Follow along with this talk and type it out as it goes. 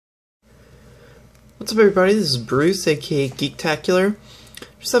What's up, everybody? This is Bruce, aka Geektacular.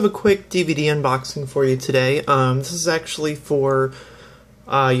 Just have a quick DVD unboxing for you today. This is actually for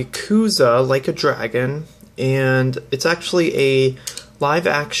Yakuza Like a Dragon, and it's actually a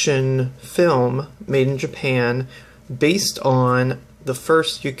live-action film made in Japan based on the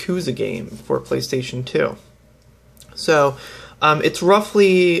first Yakuza game for PlayStation 2. So, it's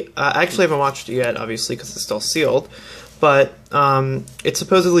roughly, I actually haven't watched it yet, obviously, because it's still sealed, but it's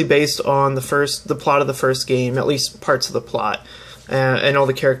supposedly based on the plot of the first game, at least parts of the plot, and all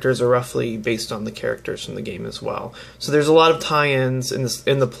the characters are roughly based on the characters from the game as well. So there's a lot of tie-ins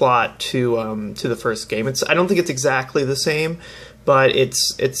in the plot to the first game. I don't think it's exactly the same, but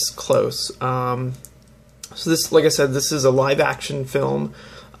it's close. So this, like I said, this is a live-action film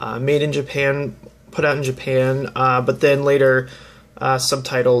made in Japan, put out in Japan, but then later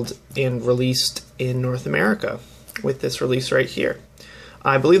subtitled and released in North America with this release right here.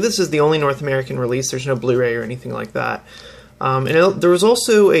 I believe this is the only North American release. There's no Blu-ray or anything like that. There was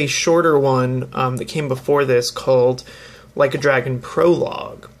also a shorter one that came before this called Like a Dragon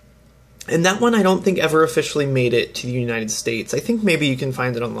Prologue. And that one I don't think ever officially made it to the United States. I think maybe you can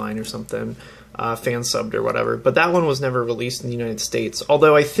find it online or something, fan subbed or whatever. But that one was never released in the United States.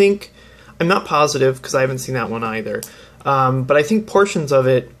 Although I'm not positive because I haven't seen that one either. But I think portions of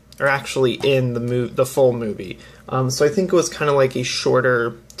it are actually in the full movie. So I think it was kind of like a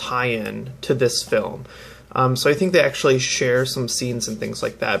shorter tie-in to this film. So I think they actually share some scenes and things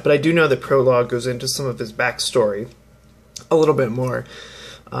like that. But I do know that Prologue goes into some of his backstory a little bit more.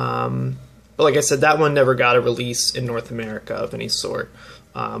 But like I said, that one never got a release in North America of any sort.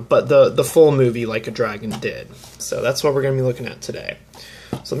 But the full movie, Like a Dragon, did. So that's what we're going to be looking at today.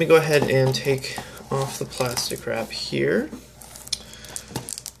 So let me go ahead and take off the plastic wrap here.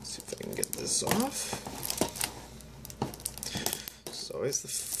 Let's see if I can get this off. It's always the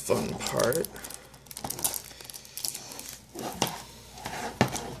fun part.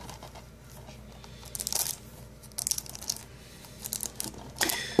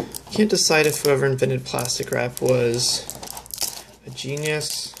 Can't decide if whoever invented plastic wrap was a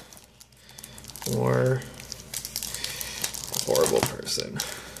genius or a horrible person.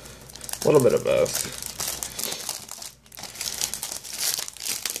 A little bit of both.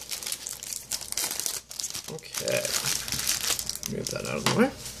 Okay, move that out of the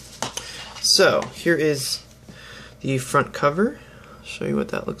way. So here is the front cover. I'll show you what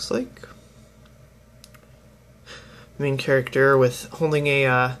that looks like. Main character holding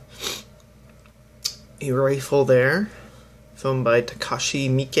a rifle there, filmed by Takashi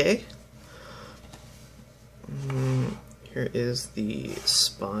Miike. Here is the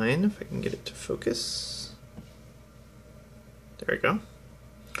spine, if I can get it to focus. There we go.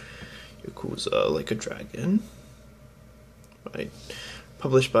 Yakuza Like a Dragon.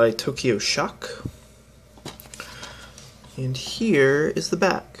 Published by Tokyo Shock. And here is the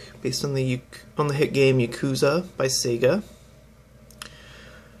back, based on the hit game Yakuza by Sega.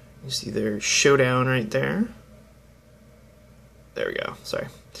 You see their showdown right there. There we go. Sorry.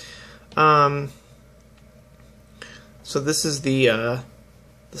 So this is the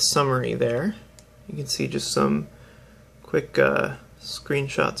summary there. You can see just some quick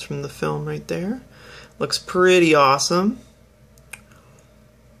screenshots from the film right there. Looks pretty awesome.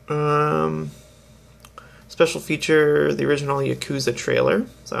 Special feature, the original Yakuza trailer.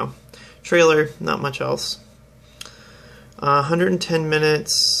 So, trailer, not much else. 110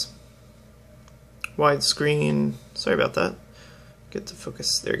 minutes, widescreen. Sorry about that. Get to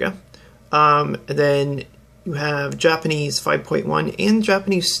focus. There you go. And then you have Japanese 5.1 and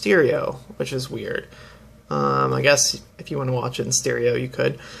Japanese stereo, which is weird. I guess if you want to watch it in stereo, you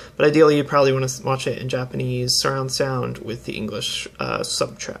could. But ideally, you'd probably want to watch it in Japanese surround sound with the English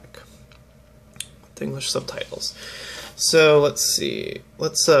subtrack. With the English subtitles. So, let's see.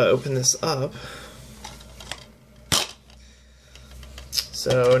 Let's open this up.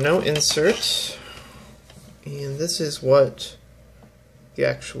 So, no insert. And this is what the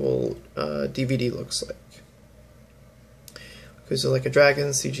actual DVD looks like. Yakuza Like a Dragon,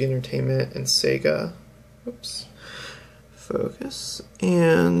 CG Entertainment, and Sega. Oops. Focus.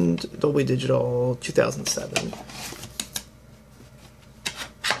 And Dolby Digital 2007.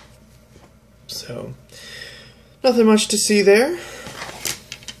 So, nothing much to see there.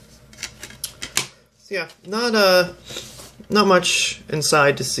 So yeah, not much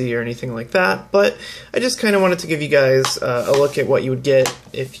inside to see or anything like that, but I just kind of wanted to give you guys a look at what you would get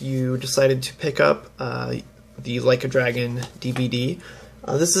if you decided to pick up the Like a Dragon DVD.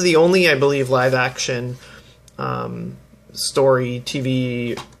 This is the only, I believe, live-action story,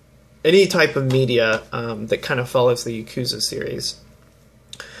 TV, any type of media that kind of follows the Yakuza series.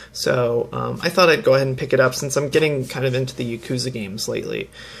 So I thought I'd go ahead and pick it up since I'm getting kind of into the Yakuza games lately.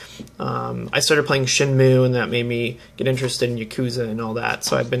 I started playing Shenmue, and that made me get interested in Yakuza and all that.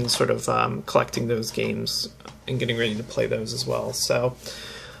 So I've been sort of collecting those games and getting ready to play those as well. So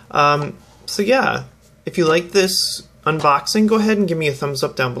yeah, if you like this unboxing, go ahead and give me a thumbs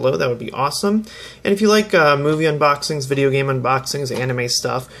up down below. That would be awesome. And if you like movie unboxings, video game unboxings, anime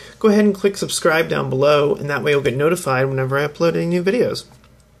stuff, go ahead and click subscribe down below, and that way you'll get notified whenever I upload any new videos.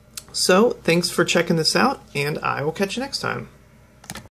 So, thanks for checking this out, and I will catch you next time.